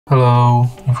Hello,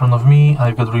 in front of me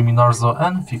I've got Realme Narzo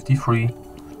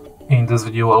N53. In this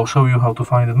video I'll show you how to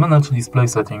find and manage display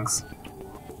settings.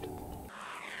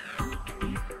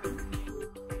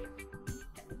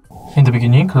 In the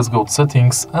beginning, let's go to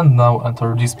settings and now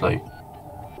enter display.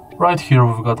 Right here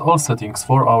we've got all settings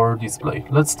for our display.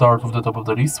 Let's start with the top of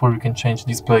the list where we can change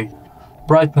display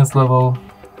brightness level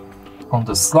on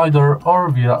the slider or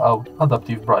via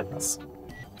adaptive brightness.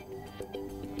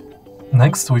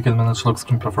 Next, we can manage lock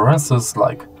screen preferences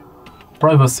like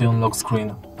privacy on lock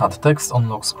screen, add text on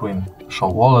lock screen, show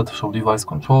wallet, show device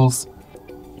controls,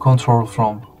 control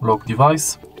from lock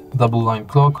device, double line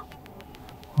clock,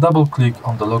 double click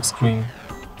on the lock screen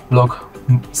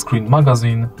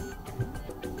magazine,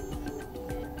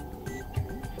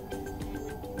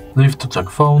 lift to check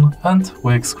phone, and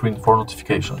wake screen for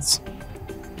notifications.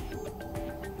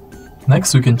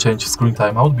 Next, we can change screen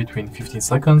timeout between 15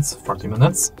 seconds, 30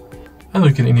 minutes, and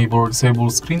we can enable or disable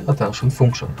screen attention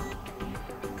function.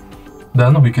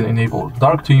 Then we can enable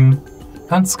dark theme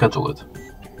and schedule it.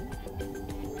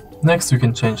 Next, we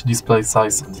can change display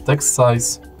size and text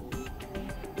size,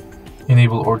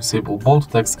 enable or disable bold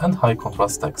text and high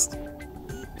contrast text.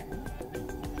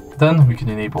 Then we can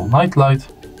enable night light,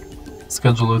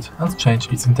 schedule it and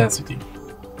change its intensity.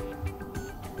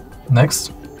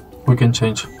 Next, we can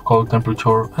change color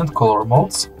temperature and color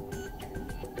modes.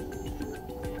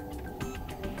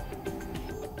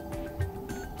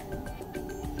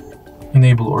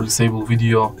 Enable or disable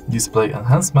video display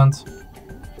enhancement.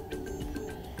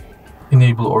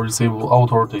 Enable or disable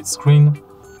auto-rotate screen,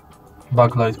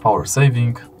 backlight power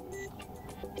saving,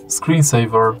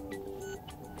 screensaver,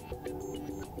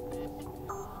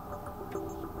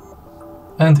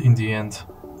 and in the end,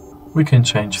 we can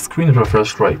change screen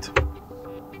refresh rate.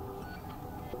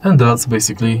 And that's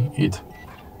basically it.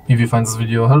 If you find this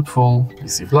video helpful,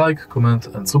 please leave a like, comment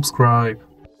and subscribe.